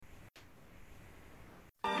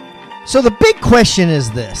So the big question is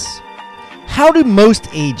this: how do most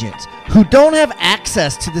agents who don't have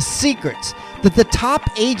access to the secrets that the top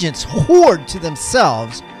agents hoard to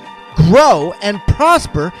themselves grow and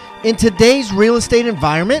prosper in today's real estate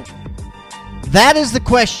environment? That is the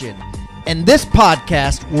question, and this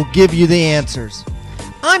podcast will give you the answers.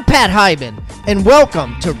 I'm Pat Hiban, and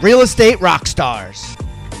welcome to Real Estate Rockstars.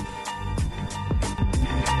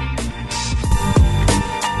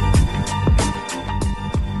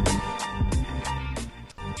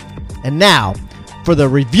 And now, for the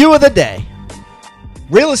review of the day.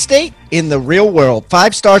 Real Estate in the Real World,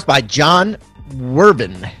 5 stars by John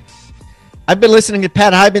Werben. I've been listening to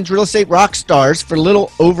Pat Hiban's Real Estate Rockstars for a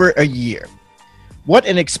little over a year. What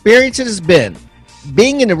an experience it has been.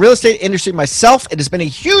 Being in the real estate industry myself, it has been a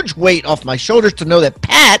huge weight off my shoulders to know that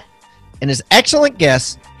Pat and his excellent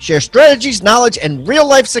guests share strategies, knowledge, and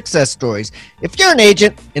real-life success stories. If you're an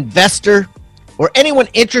agent, investor, or anyone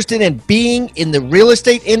interested in being in the real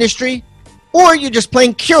estate industry, or you're just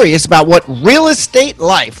plain curious about what real estate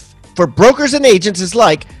life for brokers and agents is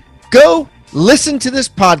like, go listen to this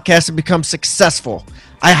podcast and become successful.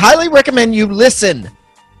 I highly recommend you listen.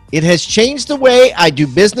 It has changed the way I do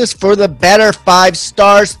business for the better. 5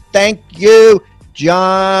 stars. Thank you,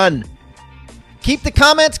 John. Keep the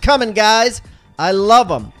comments coming, guys. I love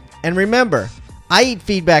them. And remember, I eat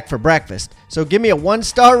feedback for breakfast, so give me a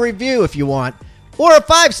 1-star review if you want, or a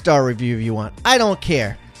 5-star review if you want. I don't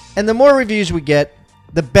care. And the more reviews we get,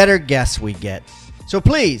 the better guests we get. So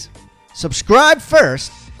please, subscribe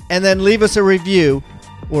first, and then leave us a review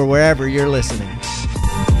or wherever you're listening.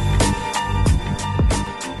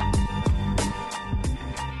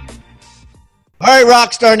 All right,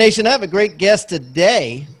 Rockstar Nation, I have a great guest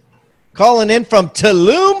today. Calling in from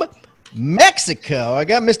Tulum, Mexico. I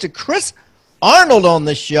got Mr. Chris Arnold on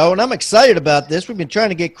the show, and I'm excited about this. We've been trying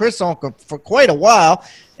to get Chris on for quite a while,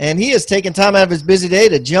 and he has taken time out of his busy day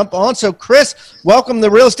to jump on. So, Chris, welcome to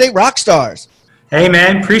Real Estate Rockstars. Hey,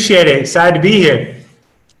 man. Appreciate it. Excited to be here.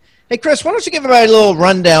 Hey, Chris, why don't you give everybody a little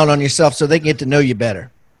rundown on yourself so they can get to know you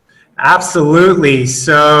better? Absolutely.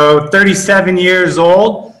 So, 37 years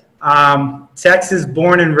old, Texas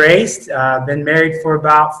born and raised. Been married for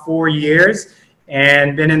about 4 years.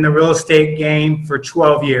 And been in the real estate game for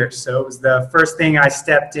 12 years. So it was the first thing I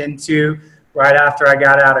stepped into right after I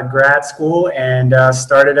got out of grad school and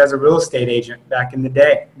started as a real estate agent back in the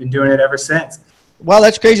day. Been doing it ever since. Wow,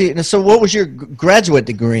 that's crazy. And so what was your graduate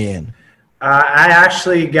degree in? I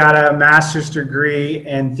actually got a master's degree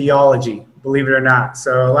in theology, believe it or not.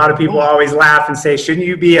 So a lot of people always laugh and say, shouldn't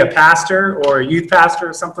you be a pastor or a youth pastor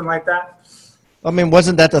or something like that? I mean,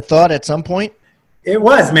 wasn't that the thought at some point? It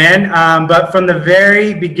was, man. But from the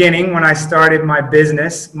very beginning, when I started my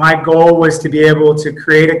business, my goal was to be able to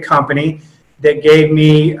create a company that gave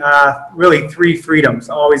me really 3 freedoms,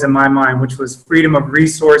 always in my mind, which was freedom of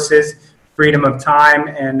resources, freedom of time,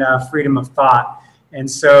 and freedom of thought. And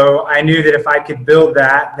so I knew that if I could build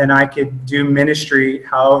that, then I could do ministry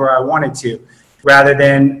however I wanted to, rather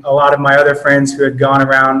than a lot of my other friends who had gone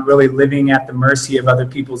around really living at the mercy of other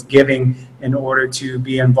people's giving in order to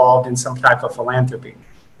be involved in some type of philanthropy.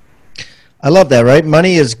 I love that, right?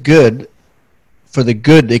 Money is good for the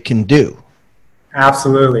good it can do.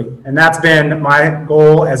 Absolutely. And that's been my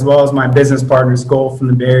goal as well as my business partner's goal from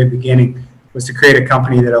the very beginning, was to create a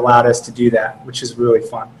company that allowed us to do that, which is really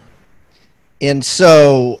fun. And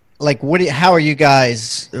so, like, how are you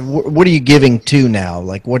guys, what are you giving to now?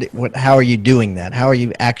 Like, how are you doing that? How are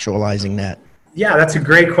you actualizing that? Yeah, that's a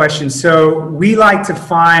great question. So we like to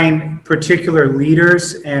find particular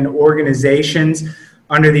leaders and organizations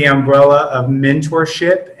under the umbrella of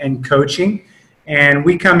mentorship and coaching. And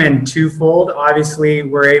we come in twofold. Obviously,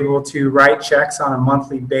 we're able to write checks on a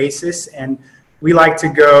monthly basis, and we like to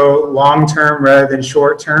go long-term rather than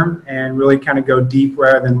short-term and really kind of go deep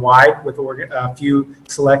rather than wide with a few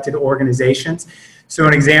selected organizations. So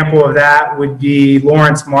an example of that would be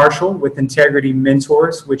Lawrence Marshall with Integrity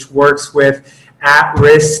Mentors, which works with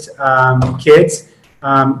at-risk kids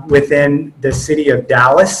within the city of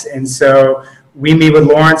Dallas. And so we meet with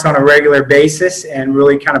Lawrence on a regular basis and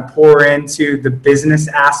really kind of pour into the business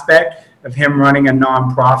aspect of him running a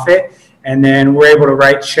nonprofit. And then we're able to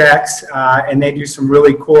write checks, and they do some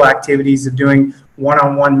really cool activities of doing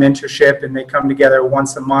one-on-one mentorship, and they come together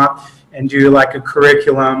once a month and do like a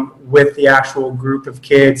curriculum with the actual group of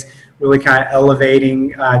kids, really kind of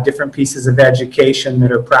elevating different pieces of education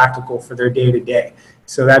that are practical for their day-to-day.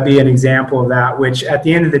 So that'd be an example of that, which at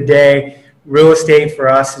the end of the day, real estate for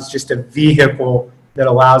us is just a vehicle that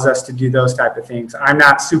allows us to do those type of things. I'm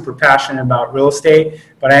not super passionate about real estate,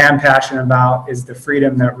 but I am passionate about is the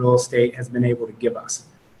freedom that real estate has been able to give us.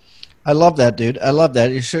 I love that, dude. I love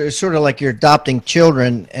that. It's sort of like you're adopting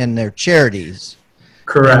children and their charities. And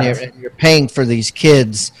Correct. you're paying for these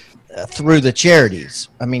kids through the charities.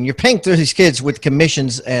 I mean, you're paying through these kids with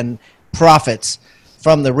commissions and profits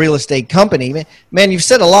from the real estate company. Man, you've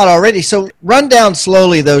said a lot already. So run down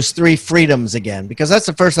slowly those three freedoms again, because that's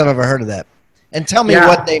the first I've ever heard of that. And tell me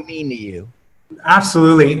what they mean to you.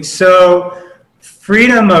 Absolutely. So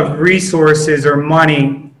freedom of resources or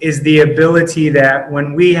money is the ability that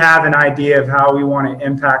when we have an idea of how we want to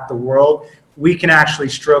impact the world, we can actually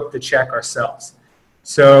stroke the check ourselves.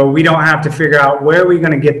 So we don't have to figure out where we're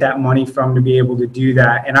going to get that money from to be able to do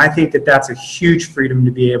that. And I think that that's a huge freedom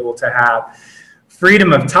to be able to have.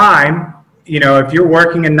 Freedom of time, if you're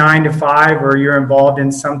working a 9 to 5 or you're involved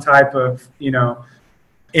in some type of,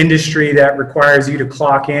 industry that requires you to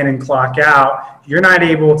clock in and clock out, you're not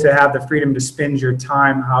able to have the freedom to spend your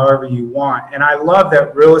time however you want. And I love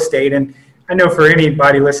that real estate, and I know for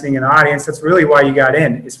anybody listening in the audience, that's really why you got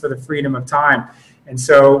in, is for the freedom of time. And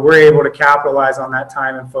so we're able to capitalize on that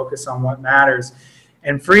time and focus on what matters.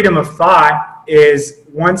 And freedom of thought is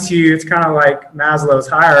it's kind of like Maslow's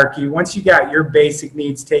hierarchy. Once you got your basic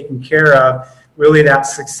needs taken care of, really that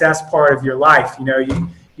success part of your life,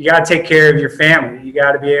 you got to take care of your family. You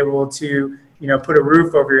got to be able to, put a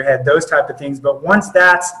roof over your head, those type of things. But once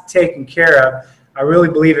that's taken care of, I really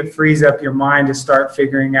believe it frees up your mind to start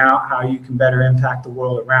figuring out how you can better impact the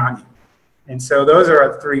world around you. And so those are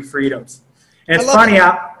our three freedoms. And it's funny,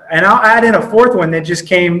 I'll add in a fourth one that just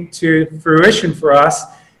came to fruition for us,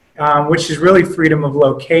 which is really freedom of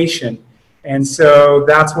location. And so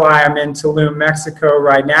that's why I'm in Tulum, Mexico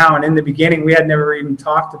right now. And in the beginning, we had never even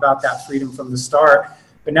talked about that freedom from the start.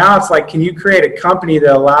 But now it's like, can you create a company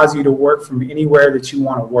that allows you to work from anywhere that you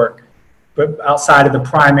want to work, but outside of the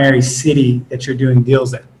primary city that you're doing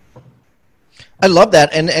deals in? I love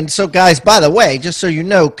that. And so, guys, by the way, just so you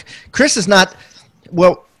know, Chris is not,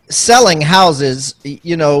 selling houses,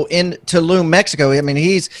 in Tulum, Mexico. I mean,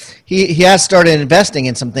 he has started investing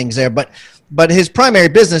in some things there, but his primary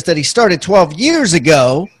business that he started 12 years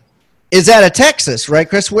ago is out of Texas, right,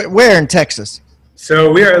 Chris? Where in Texas?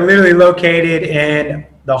 So we are literally located in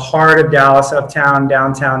the heart of Dallas, uptown,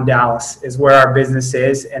 downtown Dallas is where our business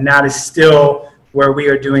is. And that is still where we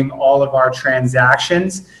are doing all of our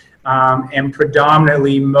transactions. And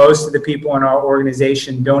predominantly, most of the people in our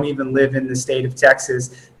organization don't even live in the state of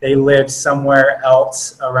Texas. They live somewhere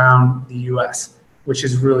else around the U.S., which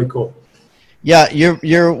is really cool. Yeah,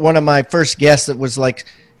 you're one of my first guests that was like,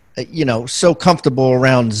 so comfortable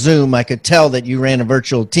around Zoom. I could tell that you ran a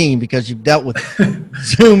virtual team because you've dealt with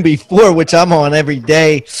Zoom before, which I'm on every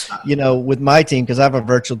day, with my team because I have a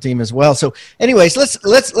virtual team as well. So anyways, let's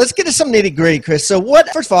get to some nitty gritty, Chris. So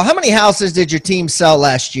first of all, how many houses did your team sell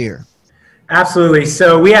last year? Absolutely.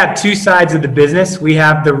 So we have two sides of the business. We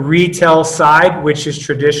have the retail side, which is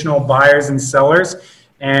traditional buyers and sellers.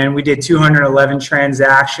 And we did 211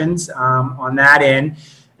 transactions on that end.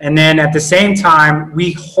 And then at the same time,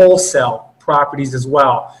 we wholesale properties as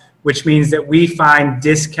well, which means that we find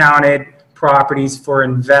discounted properties for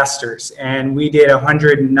investors. And we did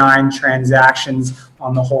 109 transactions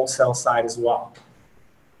on the wholesale side as well.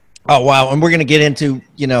 Oh, wow. And we're going to get into,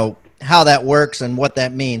 how that works and what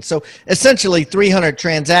that means. So essentially 300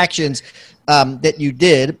 transactions that you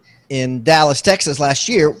did in Dallas, Texas last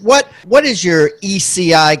year. What is your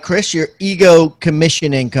ECI, Chris, your ego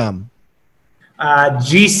commission income?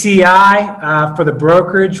 GCI for the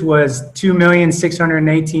brokerage was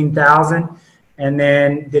 $2,618,000, and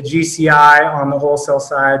then the GCI on the wholesale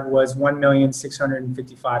side was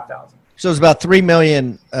 $1,655,000. So it's about $3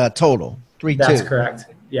 million total. That's correct.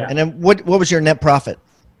 Yeah. And then what was your net profit?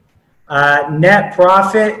 Net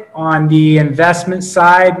profit on the investment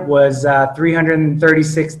side was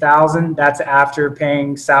 $336,000. That's after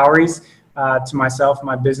paying salaries to myself and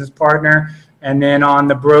my business partner. And then on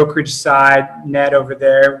the brokerage side, net over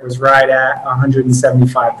there was right at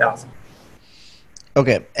 $175,000.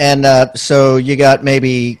 Okay. And so you got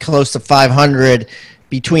maybe close to 500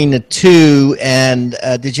 between the two. And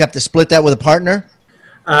did you have to split that with a partner?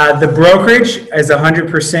 The brokerage is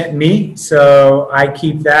 100% me. So I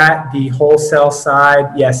keep that. The wholesale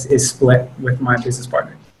side, yes, is split with my business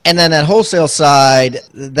partner. And then that wholesale side,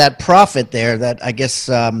 that profit there, that I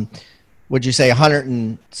guess, would you say 100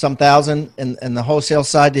 and some thousand in the wholesale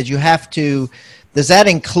side? Does that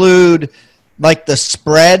include like the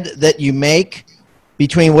spread that you make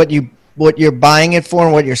between what you're buying it for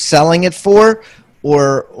and what you're selling it for?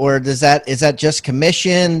 Or is that just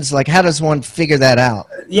commissions? Like, how does one figure that out?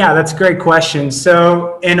 Yeah, that's a great question.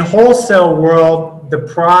 So in wholesale world, the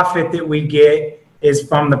profit that we get is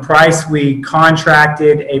from the price we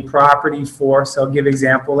contracted a property for. So I'll give an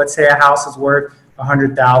example. Let's say a house is worth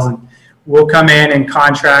 $100,000. We'll come in and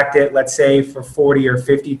contract it, let's say for $40,000 or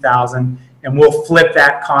 $50,000, and we'll flip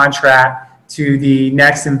that contract to the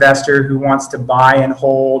next investor who wants to buy and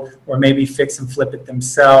hold, or maybe fix and flip it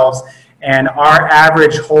themselves. And our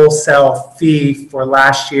average wholesale fee for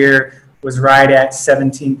last year was right at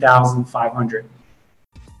 $17,500.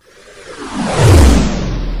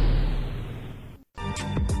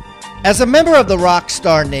 As a member of the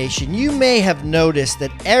Rockstar Nation, you may have noticed that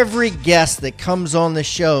every guest that comes on the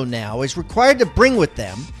show now is required to bring with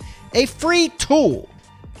them a free tool,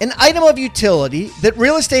 an item of utility that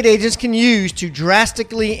real estate agents can use to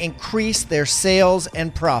drastically increase their sales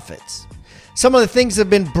and profits. Some of the things that have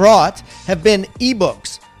been brought have been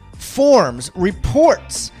ebooks, forms,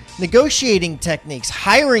 reports, negotiating techniques,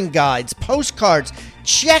 hiring guides, postcards,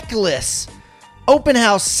 checklists, open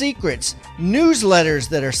house secrets, newsletters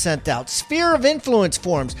that are sent out, sphere of influence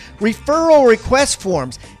forms, referral request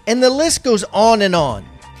forms, and the list goes on and on.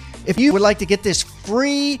 If you would like to get this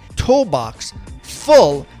free toolbox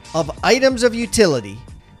full of items of utility,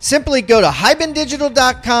 simply go to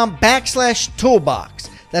hibandigital.com/toolbox.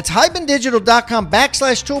 That's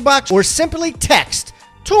hibandigital.com/toolbox, or simply text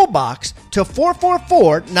toolbox to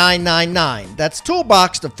 444-999. That's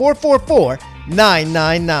toolbox to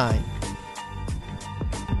 444-999.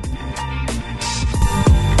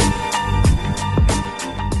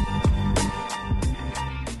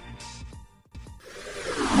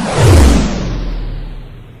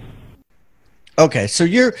 Okay, so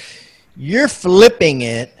you're flipping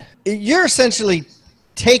it. You're essentially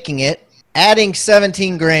taking it, adding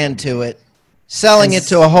 17 grand to it, selling it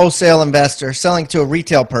to a wholesale investor, selling to a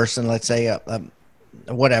retail person, let's say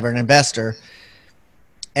whatever, an investor,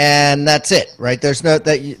 and that's it, right? There's no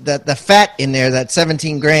that the fat in there. That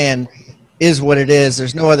 17 grand is what it is.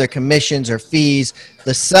 There's no other commissions or fees.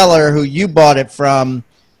 The seller who you bought it from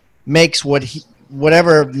makes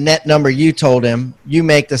whatever net number you told him, you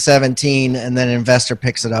make the 17, and then an investor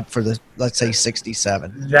picks it up for the, let's say,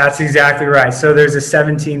 67. That's exactly right. So there's a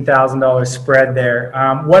 $17,000 spread there.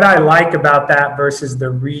 What I like about that versus the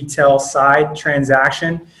retail side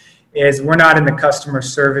transaction is we're not in the customer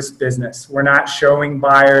service business. We're not showing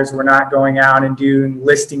buyers. We're not going out and doing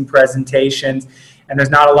listing presentations. And there's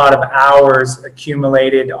not a lot of hours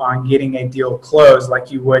accumulated on getting a deal closed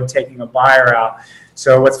like you would taking a buyer out.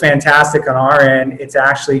 So what's fantastic on our end, it's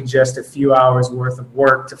actually just a few hours worth of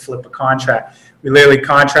work to flip a contract. We literally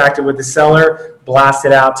contract it with the seller, blast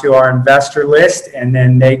it out to our investor list, and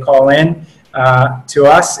then they call in to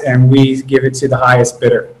us, and we give it to the highest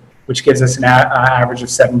bidder, which gives us an average of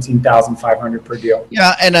 $17,500 per deal.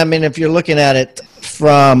 Yeah, and I mean, if you're looking at it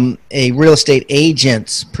from a real estate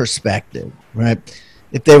agent's perspective, right?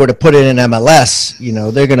 If they were to put it in MLS,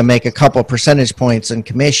 they're going to make a couple percentage points in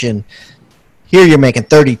commission. Here you're making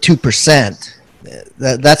 32%.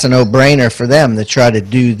 That's a no-brainer for them to try to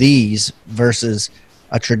do these versus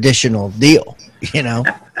a traditional deal,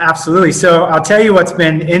 Absolutely. So I'll tell you what's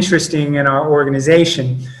been interesting in our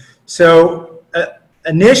organization. So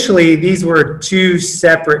initially, these were two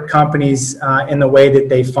separate companies in the way that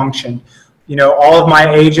they functioned. All of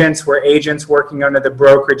my agents were agents working under the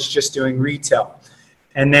brokerage, just doing retail.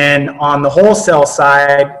 And then on the wholesale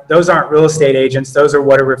side, those aren't real estate agents. Those are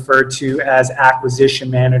what are referred to as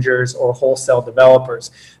acquisition managers or wholesale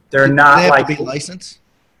developers. They're not they have like to be licensed.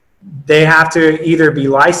 They have to either be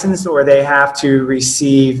licensed or they have to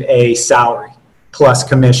receive a salary plus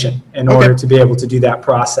commission in order to be able to do that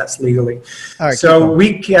process legally. All right, so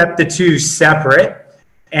we kept the two separate.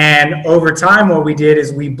 And over time, what we did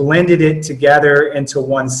is we blended it together into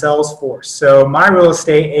one sales force. So my real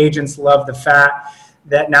estate agents love the fact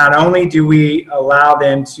that not only do we allow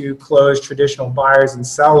them to close traditional buyers and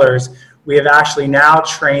sellers, we have actually now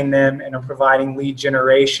trained them and are providing lead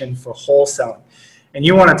generation for wholesaling. And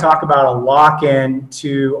you want to talk about a lock-in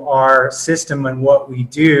to our system and what we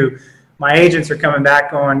do. My agents are coming back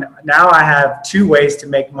going, now I have two ways to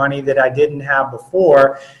make money that I didn't have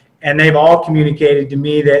before. And they've all communicated to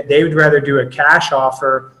me that they would rather do a cash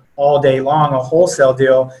offer all day long, a wholesale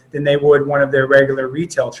deal, than they would one of their regular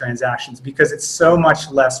retail transactions, because it's so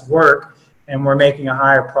much less work and we're making a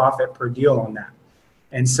higher profit per deal on that.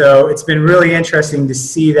 And so it's been really interesting to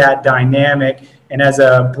see that dynamic, and as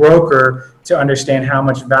a broker to understand how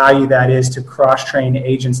much value that is to cross-train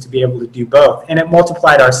agents to be able to do both. And it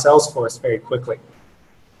multiplied our sales force very quickly.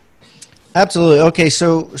 Absolutely. Okay,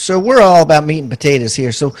 so we're all about meat and potatoes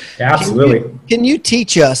here. So absolutely. Can you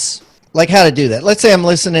teach us like how to do that? Let's say I'm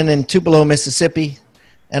listening in Tupelo, Mississippi,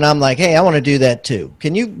 and I'm like, hey, I want to do that too.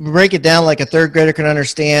 Can you break it down like a third grader can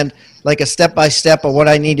understand, like a step-by-step of what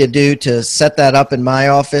I need to do to set that up in my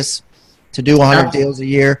office to do 100 deals a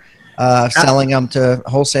year, selling them to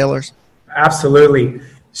wholesalers? Absolutely.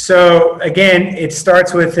 So again, it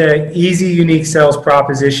starts with an easy, unique sales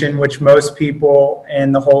proposition, which most people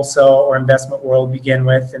in the wholesale or investment world begin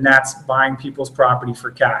with, and that's buying people's property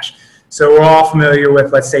for cash. So we're all familiar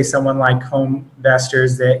with, let's say, someone like Home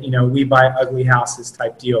Investors that, we buy ugly houses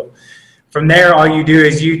type deal. From there, all you do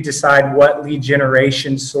is you decide what lead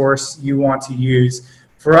generation source you want to use.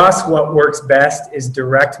 For us, what works best is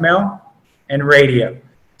direct mail and radio.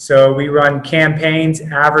 So we run campaigns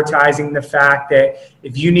advertising the fact that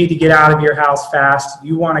if you need to get out of your house fast,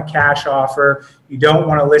 you want a cash offer, you don't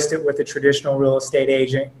want to list it with a traditional real estate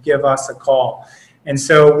agent, give us a call. And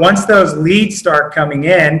so once those leads start coming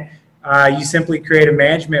in, you simply create a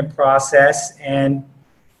management process and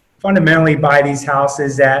fundamentally buy these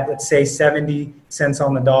houses at, let's say, 70 cents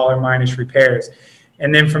on the dollar minus repairs.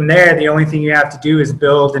 And then from there, the only thing you have to do is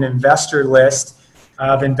build an investor list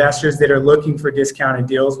of investors that are looking for discounted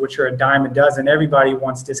deals, which are a dime a dozen. Everybody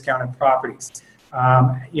wants discounted properties,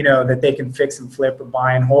 that they can fix and flip or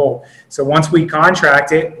buy and hold. So once we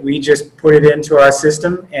contract it, we just put it into our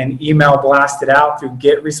system and email blast it out through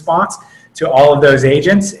GetResponse to all of those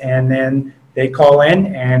agents, and then they call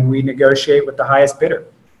in and we negotiate with the highest bidder.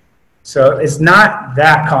 So it's not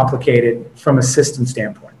that complicated from a system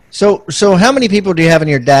standpoint. So how many people do you have in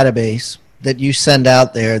your database that you send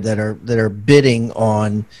out there that are bidding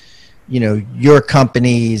on, your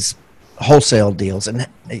company's wholesale deals? And,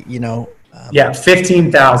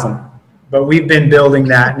 15,000. But we've been building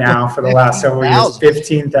that now for the last several years.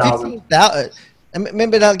 15,000.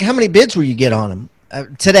 How many bids will you get on them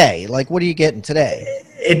today? Like, what are you getting today?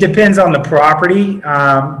 It depends on the property,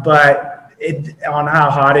 but on how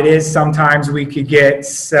hot it is. Sometimes we could get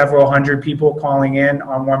several hundred people calling in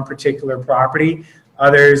on one particular property.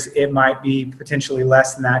 Others, it might be potentially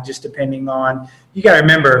less than that, just depending on, you got to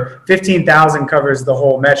remember, 15,000 covers the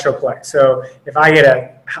whole Metroplex. So if I get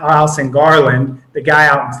a house in Garland, the guy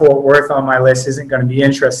out in Fort Worth on my list isn't going to be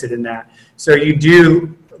interested in that. So you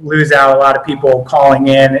do lose out a lot of people calling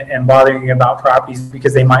in and bothering you about properties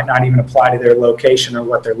because they might not even apply to their location or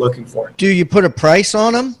what they're looking for. Do you put a price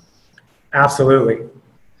on them? Absolutely.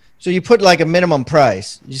 So you put like a minimum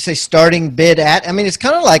price. You say starting bid at. I mean, it's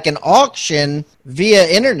kind of like an auction via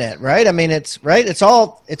internet, right? I mean, it's like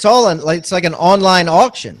an online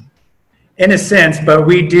auction. In a sense, but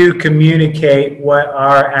we do communicate what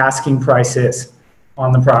our asking price is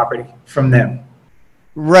on the property from them.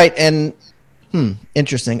 Right, and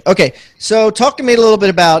interesting. Okay, so talk to me a little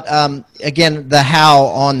bit about again the how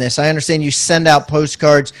on this. I understand you send out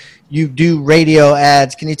postcards, you do radio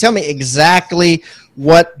ads. Can you tell me exactly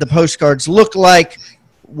what the postcards look like,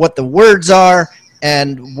 what the words are,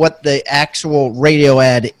 and what the actual radio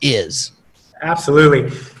ad is? Absolutely.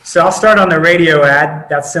 So I'll start on the radio ad.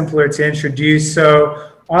 That's simpler to introduce. So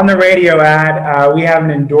on the radio ad, we have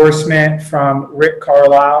an endorsement from Rick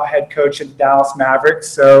Carlisle, head coach of the Dallas Mavericks.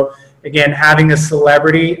 So again, having a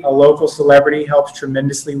local celebrity helps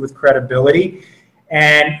tremendously with credibility.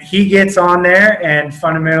 And he gets on there and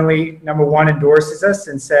fundamentally, number one, endorses us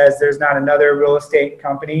and says there's not another real estate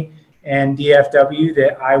company in DFW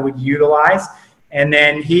that I would utilize. And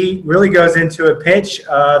then he really goes into a pitch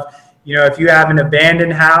of, if you have an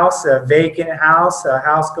abandoned house, a vacant house, a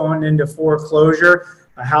house going into foreclosure,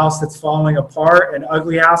 a house that's falling apart, an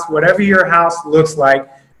ugly house, whatever your house looks like,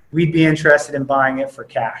 we'd be interested in buying it for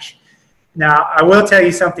cash. Now, I will tell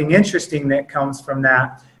you something interesting that comes from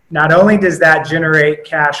that. Not only does that generate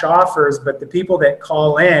cash offers, but the people that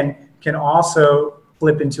call in can also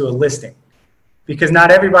flip into a listing. Because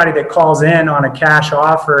not everybody that calls in on a cash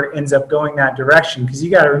offer ends up going that direction. Because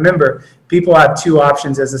you got to remember, people have two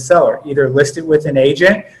options as a seller. Either list it with an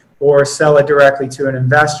agent or sell it directly to an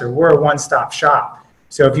investor. We're a one-stop shop.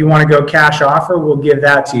 So if you want to go cash offer, we'll give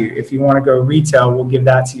that to you. If you want to go retail, we'll give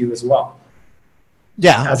that to you as well.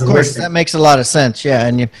 Yeah, of course, listing. That makes a lot of sense. Yeah,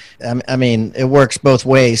 and it works both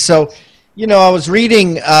ways. So, I was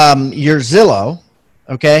reading your Zillow,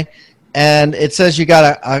 okay, and it says you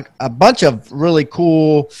got a bunch of really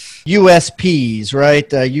cool USPs,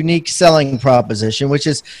 right? Unique selling proposition, which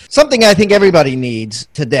is something I think everybody needs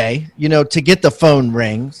today, to get the phone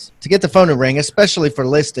rings, to ring, especially for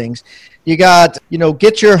listings. You got,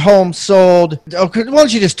 get your home sold. Okay, why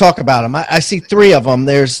don't you just talk about them? I see three of them.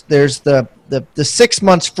 There's the 6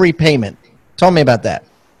 months free payment. Tell me about that.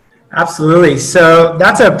 Absolutely. So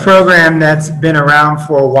that's a program that's been around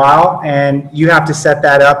for a while, and you have to set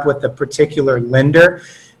that up with a particular lender.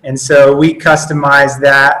 And so we customize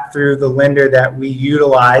that through the lender that we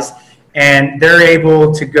utilize, and they're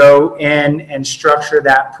able to go in and structure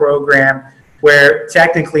that program where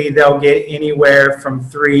technically they'll get anywhere from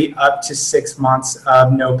 3 up to 6 months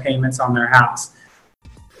of no payments on their house.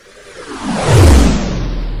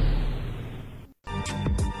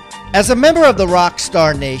 As a member of the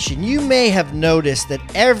Rockstar Nation, you may have noticed that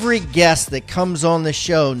every guest that comes on the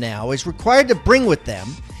show now is required to bring with them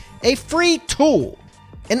a free tool,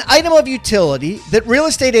 an item of utility that real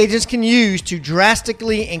estate agents can use to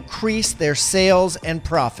drastically increase their sales and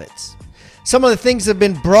profits. Some of the things that have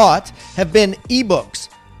been brought have been ebooks,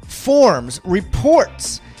 forms,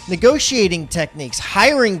 reports, negotiating techniques,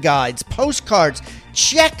 hiring guides, postcards,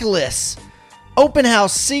 checklists, open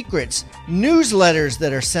house secrets, newsletters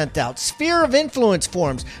that are sent out, sphere of influence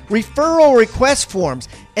forms, referral request forms,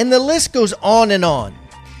 and the list goes on and on.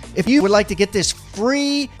 If you would like to get this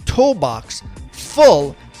free toolbox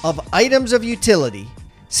full of items of utility,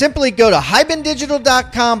 simply go to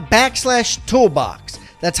hibandigital.com/toolbox.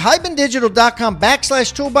 That's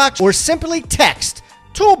hibandigital.com/toolbox, or simply text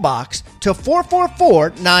toolbox to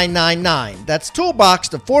 444-999. That's toolbox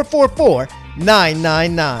to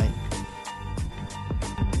 444-999.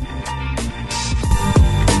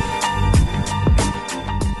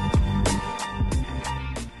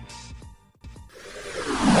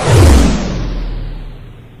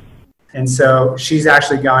 And so she's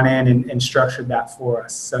actually gone in and structured that for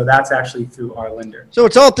us. So that's actually through our lender. So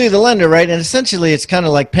it's all through the lender, right? And essentially it's kind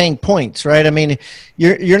of like paying points, right? I mean,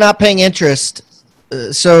 you're not paying interest.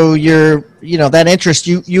 So that interest,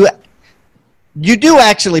 you do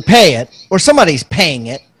actually pay it, or somebody's paying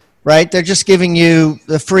it, right? They're just giving you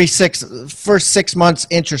the first 6 months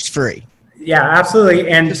interest free. Yeah, absolutely.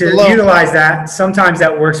 And to utilize that, sometimes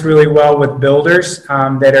that works really well with builders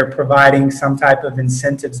that are providing some type of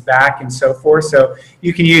incentives back and so forth. So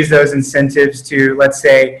you can use those incentives to, let's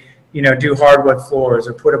say, do hardwood floors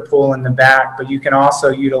or put a pool in the back, but you can also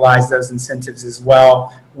utilize those incentives as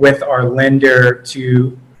well with our lender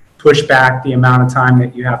to push back the amount of time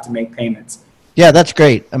that you have to make payments. Yeah, that's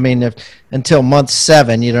great. I mean, until month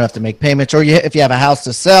 7, you don't have to make payments, or if you have a house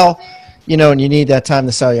to sell, and you need that time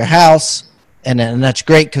to sell your house. And that's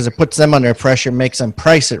great because it puts them under pressure, makes them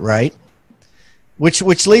price it right.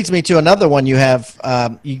 Which leads me to another one you have.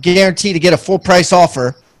 You guarantee to get a full price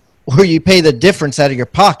offer, or you pay the difference out of your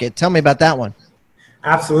pocket. Tell me about that one.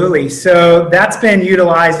 Absolutely. So that's been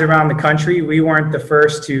utilized around the country. We weren't the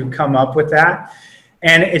first to come up with that.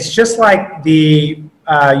 And it's just like the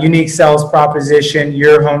unique sales proposition,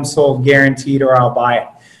 your home sold guaranteed or I'll buy it.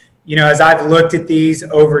 As I've looked at these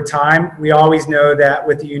over time, we always know that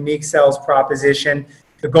with the unique sales proposition,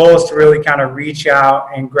 the goal is to really kind of reach out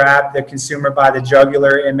and grab the consumer by the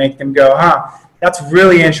jugular and make them go, that's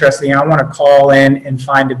really interesting. I want to call in and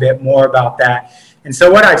find a bit more about that. And so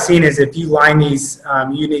what I've seen is if you line these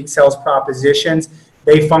unique sales propositions,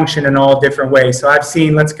 they function in all different ways. So I've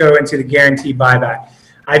seen, let's go into the guaranteed buyback.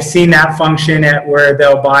 I've seen that function at where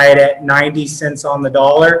they'll buy it at 90 cents on the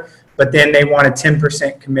dollar, but then they want a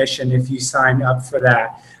 10% commission if you sign up for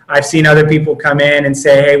that. I've seen other people come in and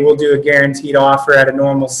say, hey, we'll do a guaranteed offer at a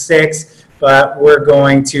normal 6, but we're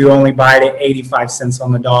going to only buy it at 85 cents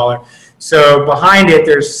on the dollar. So behind it,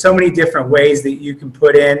 there's so many different ways that you can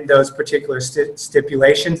put in those particular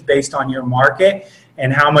stipulations based on your market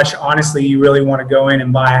and how much, honestly, you really want to go in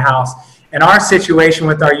and buy a house. In our situation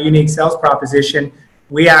with our unique sales proposition,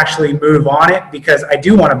 we actually move on it because I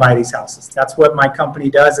do want to buy these houses. That's what my company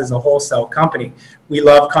does as a wholesale company. We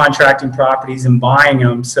love contracting properties and buying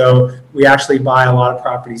them, so we actually buy a lot of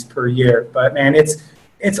properties per year. But man, it's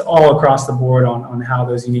all across the board on how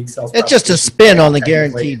those unique sales. It's just a spin on the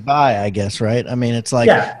guaranteed buy, I guess, right? I mean, it's like,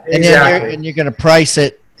 yeah, exactly. And you're going to price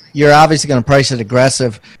it. You're obviously going to price it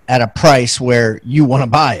aggressive at a price where you want to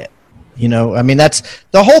buy it. I mean, that's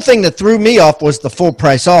the whole thing that threw me off was the full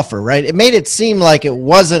price offer, right? It made it seem like it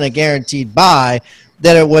wasn't a guaranteed buy,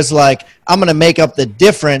 that it was like, I'm going to make up the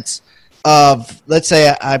difference of, let's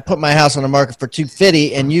say I put my house on the market for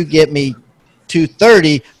 $250 and you get me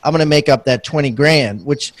 $230, I'm going to make up that $20,000,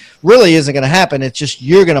 which really isn't going to happen. It's just,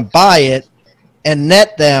 you're going to buy it and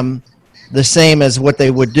net them the same as what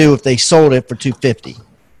they would do if they sold it for $250.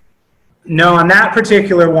 No, on that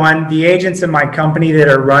particular one, the agents in my company that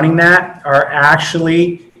are running that are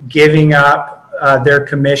actually giving up their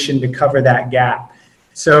commission to cover that gap.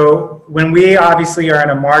 So when we obviously are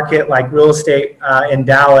in a market like real estate in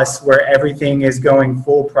Dallas where everything is going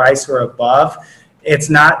full price or above,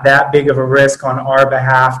 it's not that big of a risk on our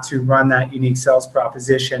behalf to run that unique sales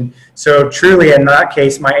proposition. So truly in that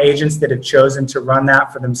case, my agents that have chosen to run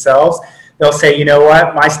that for themselves, they'll say, you know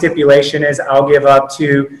what, my stipulation is I'll give up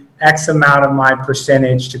to X amount of my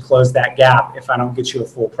percentage to close that gap if I don't get you a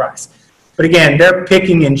full price. But again, they're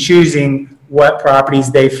picking and choosing what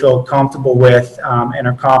properties they feel comfortable with and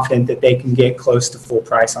are confident that they can get close to full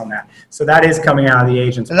price on that. So that is coming out of the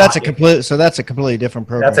agent's And that's pocket. that's a completely different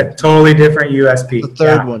program. That's a totally different USP. The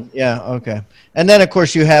third one. Yeah. Okay. And then of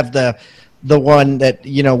course you have the one that,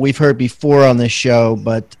 we've heard before on this show,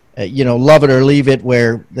 but love it or leave it,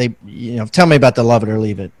 where they, tell me about the love it or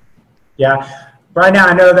leave it. Yeah. Right now,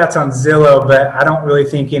 I know that's on Zillow, but I don't really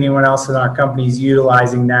think anyone else in our company is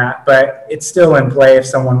utilizing that. But it's still in play if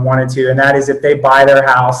someone wanted to. And that is if they buy their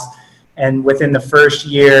house and within the first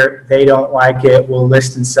year they don't like it, we'll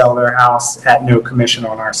list and sell their house at no commission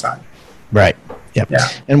on our side. Right. Yep.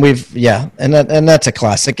 Yeah. And and that's a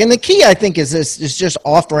classic. And the key, I think, is just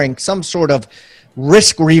offering some sort of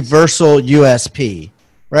risk reversal USP,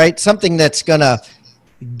 right? Something that's going to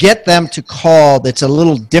get them to call that's a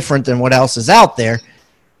little different than what else is out there.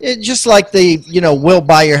 Just like we'll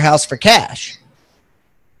buy your house for cash.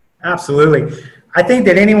 Absolutely. I think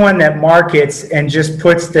that anyone that markets and just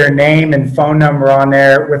puts their name and phone number on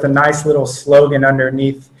there with a nice little slogan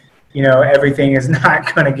underneath, everything is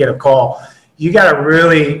not going to get a call. You got to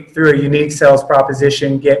really, through a unique sales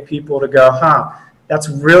proposition, get people to go, that's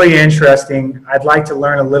really interesting. I'd like to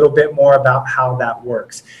learn a little bit more about how that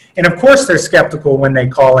works. And of course, they're skeptical when they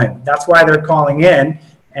call in. That's why they're calling in,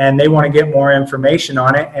 and they want to get more information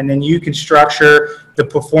on it. And then you can structure the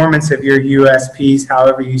performance of your USPs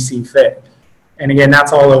however you see fit. And again,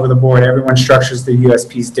 that's all over the board. Everyone structures their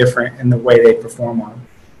USPs different in the way they perform on them.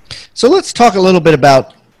 So let's talk a little bit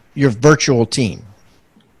about your virtual team.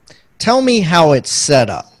 Tell me how it's set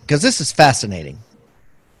up, because this is fascinating.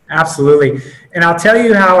 Absolutely. And I'll tell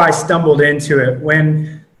you how I stumbled into it.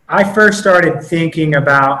 When I first started thinking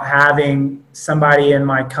about having somebody in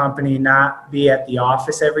my company not be at the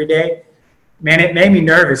office every day, man, it made me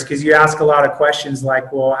nervous because you ask a lot of questions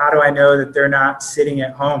like, well, how do I know that they're not sitting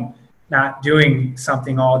at home, not doing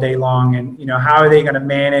something all day long? And, how are they going to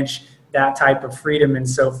manage that type of freedom and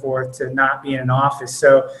so forth to not be in an office?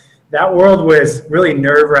 So that world was really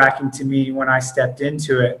nerve-wracking to me when I stepped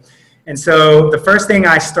into it. And so the first thing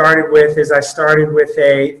I started with is I started with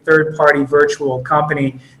a third-party virtual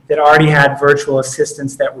company that already had virtual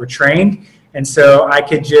assistants that were trained. And so I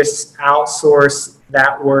could just outsource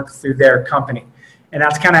that work through their company. And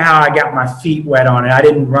that's kind of how I got my feet wet on it. I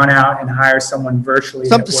didn't run out and hire someone virtually.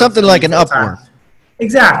 Something like an Upwork.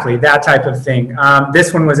 Exactly, that type of thing.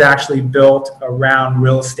 This one was actually built around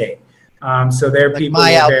real estate. So their people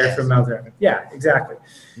are very familiar. Yeah, exactly.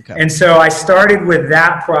 Okay. And so I started with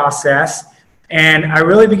that process, and I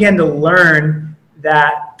really began to learn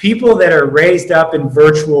that people that are raised up in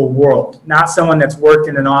virtual world, not someone that's worked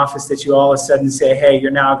in an office that you all of a sudden say, hey,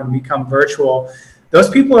 you're now going to become virtual. Those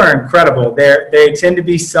people are incredible. They tend to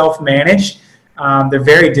be self-managed. They're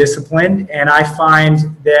very disciplined, and I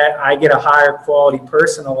find that I get a higher quality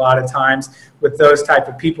person a lot of times with those type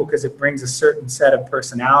of people because it brings a certain set of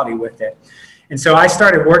personality with it. And so I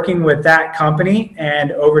started working with that company,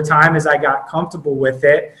 and over time, as I got comfortable with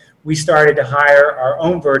it, we started to hire our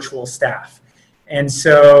own virtual staff. And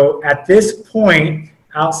so at this point,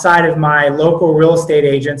 outside of my local real estate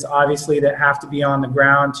agents, obviously that have to be on the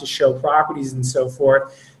ground to show properties and so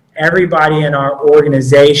forth, everybody in our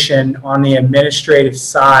organization on the administrative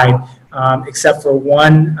side, except for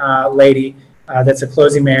one lady that's a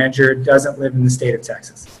closing manager, doesn't live in the state of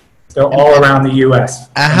Texas. They're all around the U.S.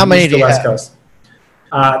 How many do you have? Coast.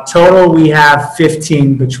 Total, we have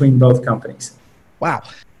 15 between both companies. Wow.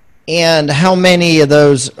 And how many of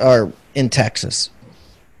those are in Texas?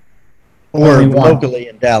 Or locally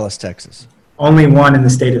in Dallas, Texas? Only one in the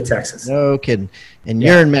state of Texas. No kidding. And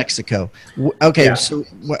you're in Mexico. Okay, yeah.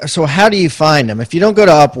 So how do you find them? If you don't go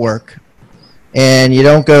to Upwork and you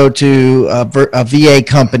don't go to a VA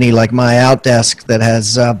company like My Outdesk that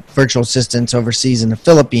has virtual assistants overseas in the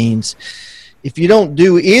Philippines, if you don't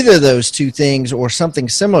do either of those two things or something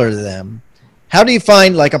similar to them, how do you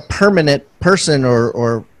find like a permanent person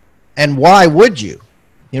and why would you?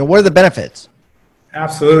 What are the benefits?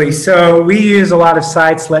 Absolutely. So we use a lot of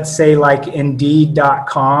sites, let's say like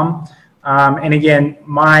Indeed.com. And again,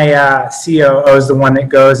 my COO is the one that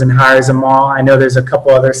goes and hires them all. I know there's a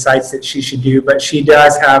couple other sites that she should do, but she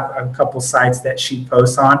does have a couple sites that she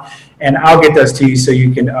posts on. And I'll get those to you so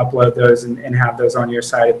you can upload those and have those on your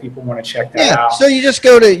site if people want to check that out. So you just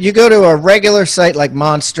go to a regular site like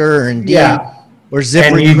Monster or Indeed or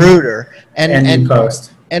ZipRecruiter and you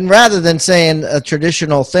post. And rather than saying a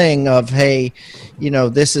traditional thing of, hey,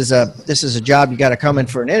 this is a job, you got to come in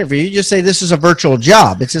for an interview, you just say this is a virtual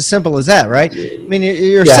job. It's as simple as that, right? I mean,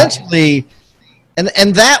 you're essentially,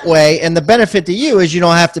 and that way, and the benefit to you is you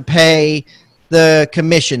don't have to pay the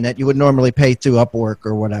commission that you would normally pay through Upwork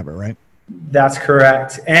or whatever, right? That's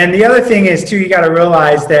correct. And the other thing is, too, you got to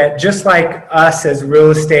realize that just like us as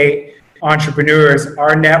real estate entrepreneurs,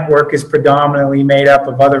 our network is predominantly made up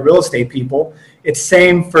of other real estate people. It's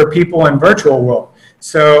same for people in virtual world.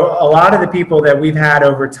 So a lot of the people that we've had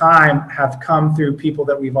over time have come through people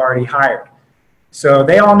that we've already hired. So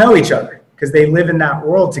they all know each other because they live in that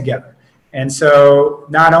world together. And so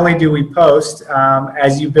not only do we post,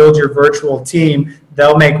 as you build your virtual team,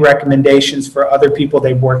 they'll make recommendations for other people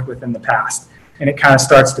they've worked with in the past. And it kind of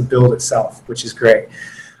starts to build itself, which is great.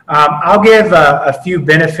 I'll give a few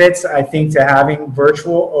benefits, I think, to having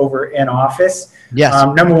virtual over in office. Yes.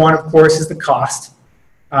 Number one, of course, is the cost.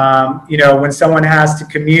 When someone has to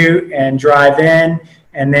commute and drive in,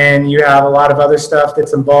 and then you have a lot of other stuff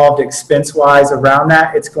that's involved expense-wise around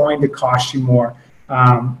that, it's going to cost you more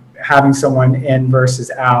having someone in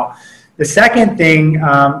versus out. The second thing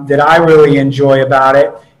that I really enjoy about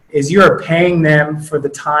it is you're paying them for the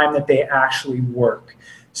time that they actually work.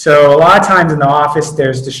 So a lot of times in the office,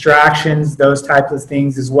 there's distractions, those types of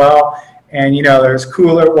things as well. And, there's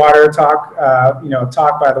cooler water talk,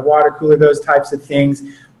 talk by the water cooler, those types of things.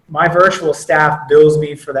 My virtual staff bills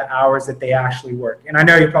me for the hours that they actually work. And I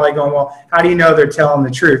know you're probably going, well, how do you know they're telling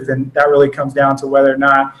the truth? And that really comes down to whether or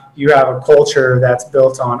not you have a culture that's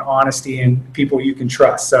built on honesty and people you can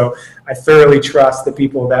trust. So I thoroughly trust the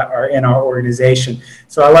people that are in our organization.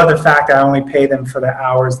 So I love the fact that I only pay them for the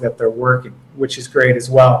hours that they're working, which is great as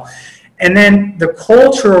well. And then the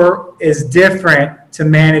culture is different to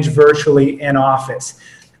manage virtually in office.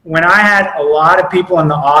 When I had a lot of people in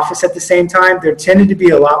the office at the same time, there tended to be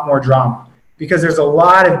a lot more drama because there's a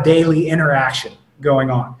lot of daily interaction going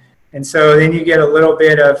on. And so then you get a little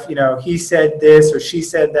bit of, he said this or she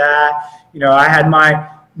said that. I had my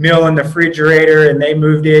meal in the refrigerator and they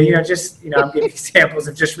moved in, I'm giving examples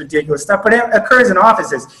of just ridiculous stuff, but it occurs in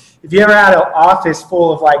offices. If you ever had an office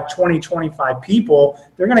full of like 20, 25 people,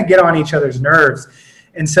 they're going to get on each other's nerves.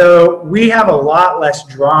 And so we have a lot less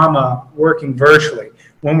drama working virtually.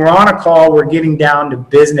 When we're on a call, we're getting down to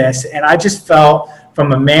business. And I just felt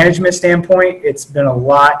from a management standpoint, it's been a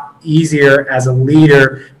lot easier as a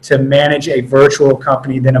leader to manage a virtual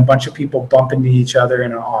company than a bunch of people bump into each other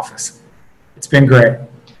in an office. It's been great.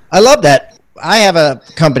 I love that. I have a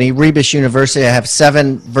company, Rebus University. I have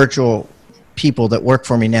 7 virtual people that work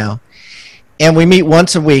for me now. And we meet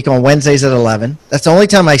once a week on Wednesdays at 11. That's the only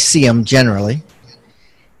time I see them generally.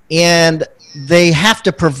 And they have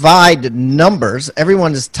to provide numbers.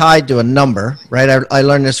 Everyone is tied to a number, right? I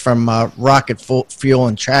learned this from Rocket Fuel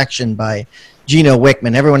and Traction by Gino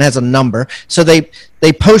Wickman. Everyone has a number. So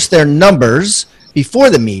they post their numbers before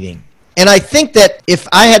the meeting. And I think that if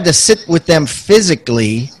I had to sit with them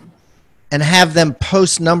physically and have them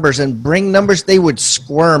post numbers and bring numbers, they would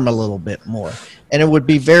squirm a little bit more. And it would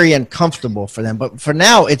be very uncomfortable for them. But for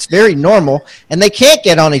now, it's very normal. And they can't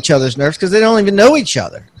get on each other's nerves because they don't even know each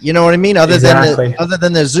other. You know what I mean? Other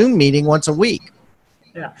than the Zoom meeting once a week.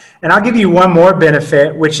 Yeah. And I'll give you one more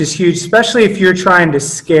benefit, which is huge, especially if you're trying to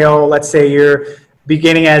scale. Let's say you're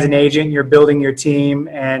beginning as an agent, you're building your team,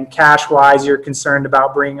 and cash-wise, you're concerned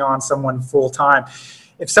about bringing on someone full-time.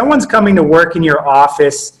 If someone's coming to work in your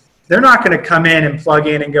office, they're not going to come in and plug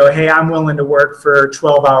in and go, hey, I'm willing to work for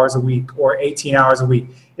 12 hours a week or 18 hours a week.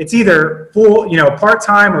 It's either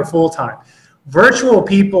part-time or full-time. Virtual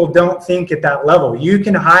people don't think at that level. You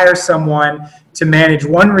can hire someone to manage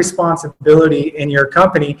one responsibility in your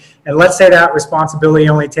company, and let's say that responsibility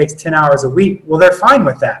only takes 10 hours a week. Well, they're fine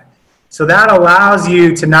with that. So that allows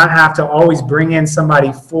you to not have to always bring in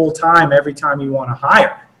somebody full-time every time you want to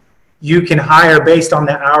hire. You can hire based on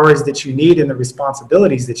the hours that you need and the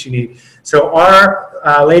responsibilities that you need. So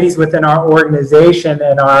our ladies within our organization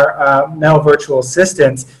and our male virtual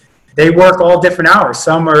assistants, they work all different hours.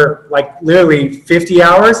 Some are like literally 50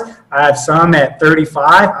 hours. I have some at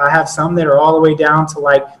 35. I have some that are all the way down to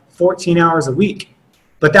like 14 hours a week.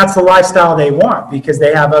 But that's the lifestyle they want because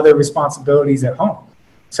they have other responsibilities at home.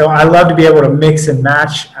 So I love to be able to mix and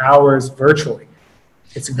match hours virtually.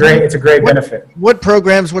 It's a great benefit. What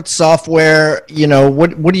programs, what software,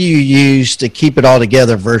 what do you use to keep it all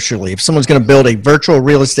together virtually? If someone's going to build a virtual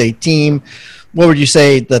real estate team, what would you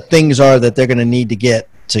say the things are that they're going to need to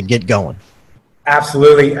get going?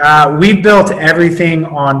 Absolutely. We built everything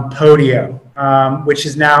on Podio, which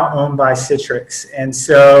is now owned by Citrix. And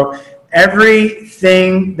so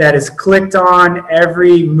everything that is clicked on,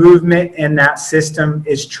 every movement in that system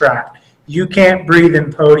is tracked. You can't breathe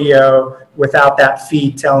in Podio without that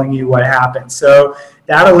feed telling you what happened. So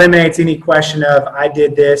that eliminates any question of I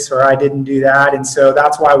did this or I didn't do that. And so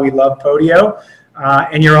that's why we love Podio.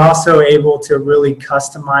 And you're also able to really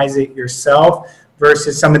customize it yourself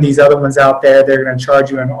versus some of these other ones out there. They're going to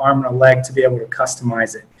charge you an arm and a leg to be able to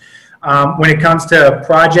customize it. When it comes to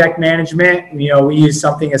project management, we use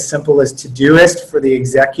something as simple as Todoist for the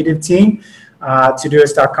executive team,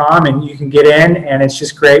 Todoist.com, and you can get in, and it's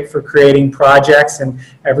just great for creating projects, and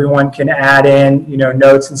everyone can add in,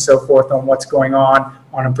 notes and so forth on what's going on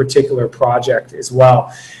a particular project as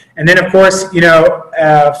well. And then, of course,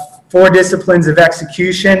 4 Disciplines of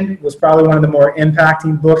Execution was probably one of the more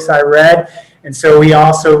impacting books I read, and so we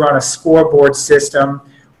also run a scoreboard system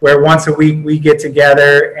where once a week we get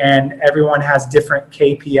together and everyone has different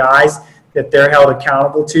KPIs that they're held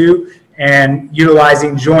accountable to. And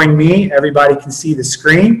utilizing Join Me, everybody can see the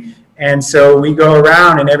screen. And so we go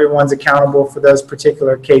around and everyone's accountable for those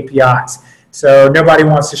particular KPIs. So nobody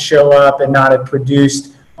wants to show up and not have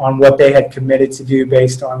produced on what they had committed to do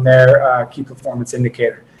based on their key performance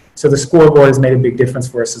indicator. So the scoreboard has made a big difference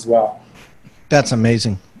for us as well. That's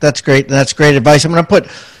amazing. That's great. That's great advice. I'm going to put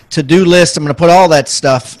to-do list. I'm going to put all that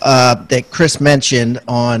stuff that Chris mentioned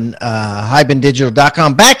on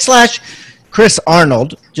hibandigital.com /Chris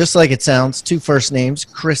Arnold, just like it sounds, 2 first names,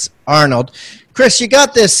 Chris Arnold. Chris, you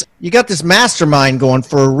got this mastermind going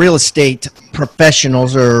for real estate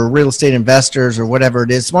professionals or real estate investors or whatever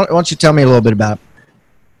it is. Why don't you tell me a little bit about it?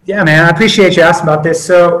 Yeah, man, I appreciate you asking about this.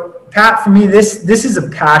 So, Pat, for me, this is a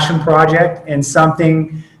passion project and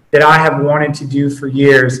something that I have wanted to do for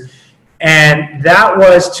years. And that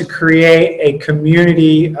was to create a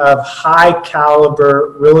community of high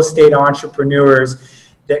caliber real estate entrepreneurs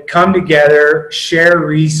that come together, share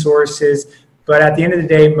resources, but at the end of the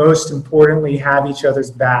day, most importantly, have each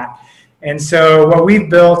other's back. And so what we've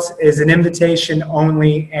built is an invitation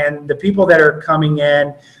only, and the people that are coming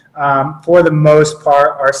in, for the most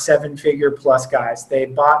part, are 7-figure plus guys. They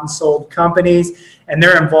bought and sold companies, and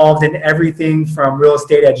they're involved in everything from real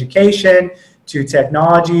estate education to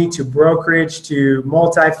technology, to brokerage, to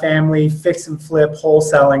multifamily, fix and flip,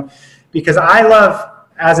 wholesaling. Because I love,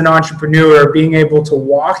 as an entrepreneur, being able to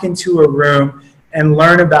walk into a room and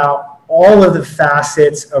learn about all of the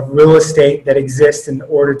facets of real estate that exist in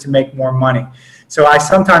order to make more money. So I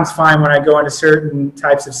sometimes find when I go into certain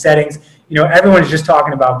types of settings, everyone's just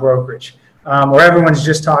talking about brokerage, or everyone's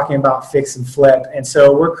just talking about fix and flip. And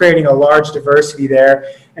so we're creating a large diversity there.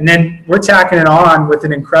 And then we're tacking it on with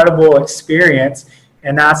an incredible experience,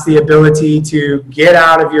 and that's the ability to get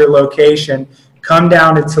out of your location, come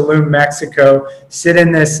down to Tulum, Mexico, sit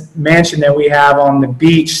in this mansion that we have on the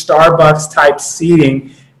beach, Starbucks type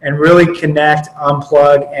seating, and really connect,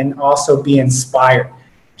 unplug, and also be inspired.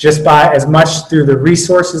 Just by as much through the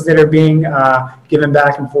resources that are being given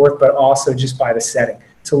back and forth, but also just by the setting.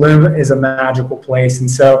 Tulum is a magical place. And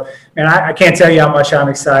so, man, I can't tell you how much I'm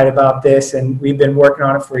excited about this. And we've been working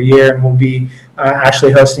on it for a year, and we'll be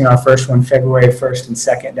actually hosting our first one February 1st and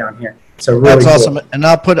 2nd down here. So really that's cool. Awesome. And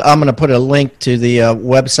I'm going to put a link to the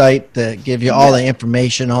website to give you all the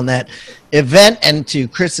information on that event and to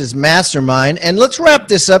Chris's mastermind. And let's wrap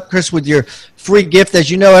this up, Chris, with your free gift.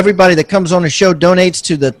 As you know, everybody that comes on the show donates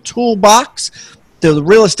to the Toolbox, the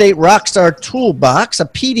Real Estate Rockstar Toolbox, a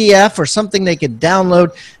PDF or something they could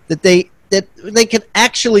download that they can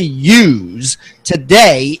actually use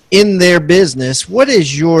today in their business. What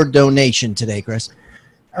is your donation today, Chris?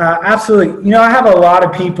 Absolutely. I have a lot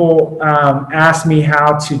of people ask me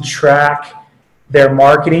how to track their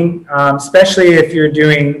marketing, especially if you're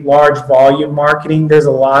doing large volume marketing. There's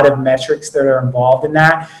a lot of metrics that are involved in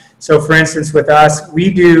that. So, for instance, with us,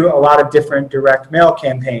 we do a lot of different direct mail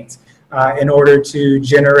campaigns in order to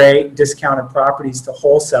generate discounted properties to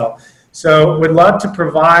wholesale. So would love to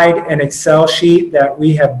provide an Excel sheet that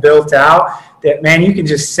we have built out that, man, you can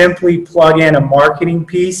just simply plug in a marketing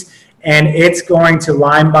piece and it's going to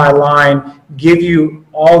line by line give you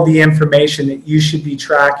all the information that you should be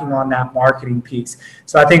tracking on that marketing piece.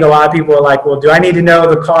 So I think a lot of people are like, well, do I need to know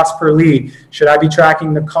the cost per lead? Should I be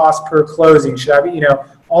tracking the cost per closing? Should I be,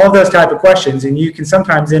 all of those type of questions. And you can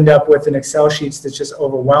sometimes end up with an Excel sheet that's just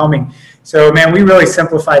overwhelming. So, man, we really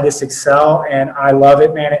simplify this Excel, and I love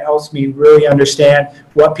it, man. It helps me really understand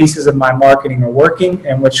what pieces of my marketing are working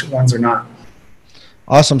and which ones are not.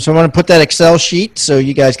 Awesome. So I'm going to put that Excel sheet so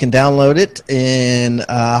you guys can download it in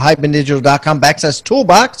hibandigital.com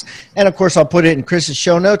 /toolbox. And, of course, I'll put it in Chris's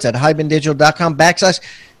show notes at hibandigital.com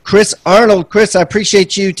Chris Arnold. Chris, I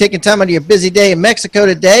appreciate you taking time out of your busy day in Mexico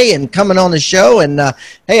today and coming on the show. And,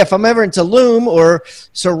 hey, if I'm ever in Tulum or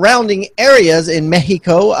surrounding areas in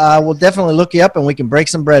Mexico, we'll definitely look you up and we can break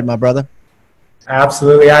some bread, my brother.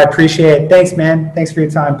 Absolutely. I appreciate it. Thanks, man. Thanks for your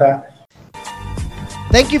time, Pat.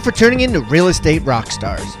 Thank you for tuning in to Real Estate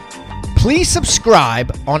Rockstars. Please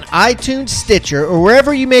subscribe on iTunes, Stitcher, or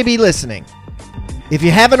wherever you may be listening. If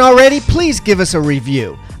you haven't already, please give us a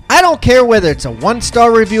review. I don't care whether it's a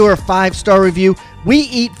 1-star review or a 5-star review. We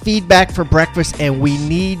eat feedback for breakfast and we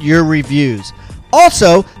need your reviews.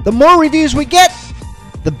 Also, the more reviews we get,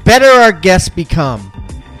 the better our guests become.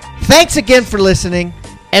 Thanks again for listening,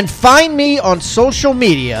 and find me on social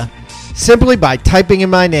media simply by typing in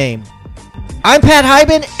my name. I'm Pat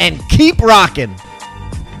Hiban, and keep rocking.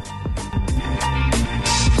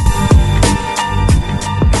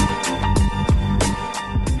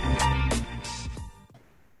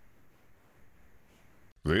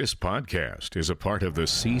 This podcast is a part of the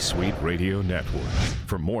C-Suite Radio Network.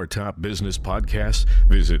 For more top business podcasts,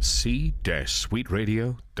 visit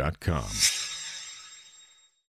c-suiteradio.com.